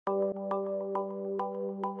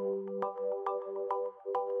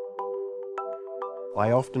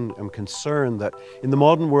I often am concerned that in the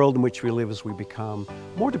modern world in which we live, as we become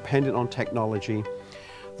more dependent on technology,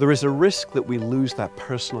 there is a risk that we lose that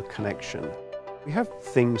personal connection. We have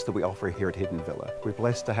things that we offer here at Hidden Villa. We're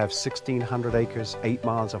blessed to have 1,600 acres, 8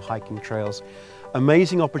 miles of hiking trails,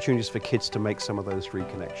 amazing opportunities for kids to make some of those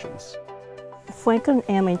reconnections. Franklin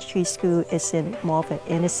Elementary School is in more of an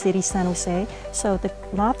inner city San Jose, so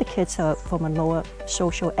a lot of the kids are from a lower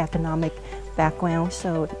social economic background,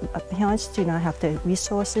 so parents do not have the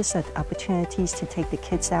resources or the opportunities to take the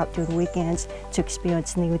kids out during weekends to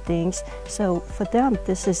experience new things. So for them,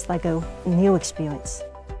 this is like a new experience.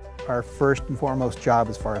 Our first and foremost job,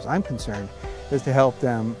 as far as I'm concerned, is to help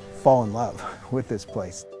them fall in love with this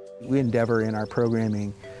place. We endeavor in our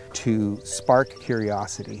programming to spark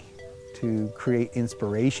curiosity, to create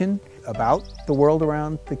inspiration about the world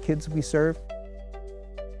around the kids we serve.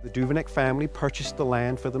 The Duveneck family purchased the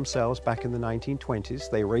land for themselves back in the 1920s.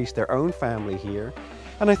 They raised their own family here.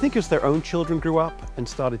 And I think as their own children grew up and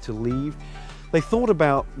started to leave, they thought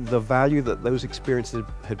about the value that those experiences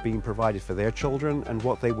had been provided for their children and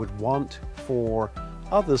what they would want for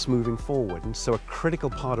others moving forward. And so a critical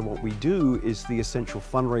part of what we do is the essential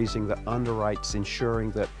fundraising that underwrites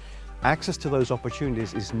ensuring that access to those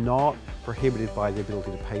opportunities is not prohibited by the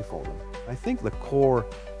ability to pay for them. I think the core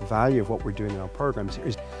value of what we're doing in our programs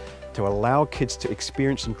is to allow kids to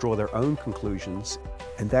experience and draw their own conclusions.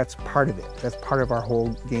 And that's part of it. That's part of our whole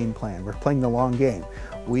game plan. We're playing the long game.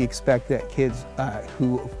 We expect that kids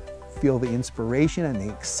who feel the inspiration and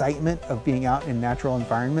the excitement of being out in natural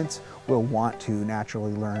environments will want to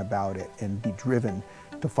naturally learn about it and be driven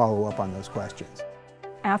to follow up on those questions.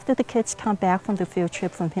 After the kids come back from the field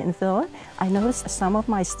trip from Hidden Villa, I noticed some of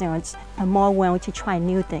my students are more willing to try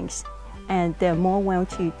new things. And they're more willing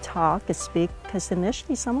to talk and speak, because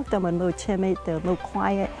initially some of them are a little timid, they're a little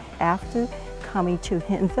quiet. After coming to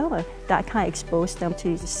Hidden Villa, that kind of exposed them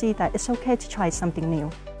to see that it's okay to try something new.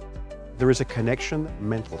 There is a connection,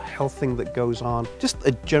 mental health thing that goes on, just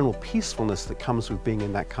a general peacefulness that comes with being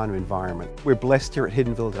in that kind of environment. We're blessed here at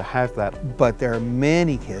Hidden Villa to have that. But there are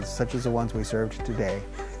many kids, such as the ones we served today,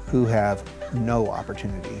 who have no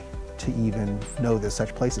opportunity to even know that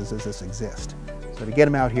such places as this exist. So to get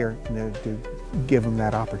them out here, to give them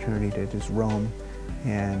that opportunity to just roam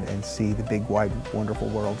and see the big, wide, wonderful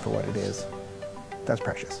world for what it is, that's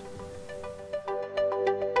precious.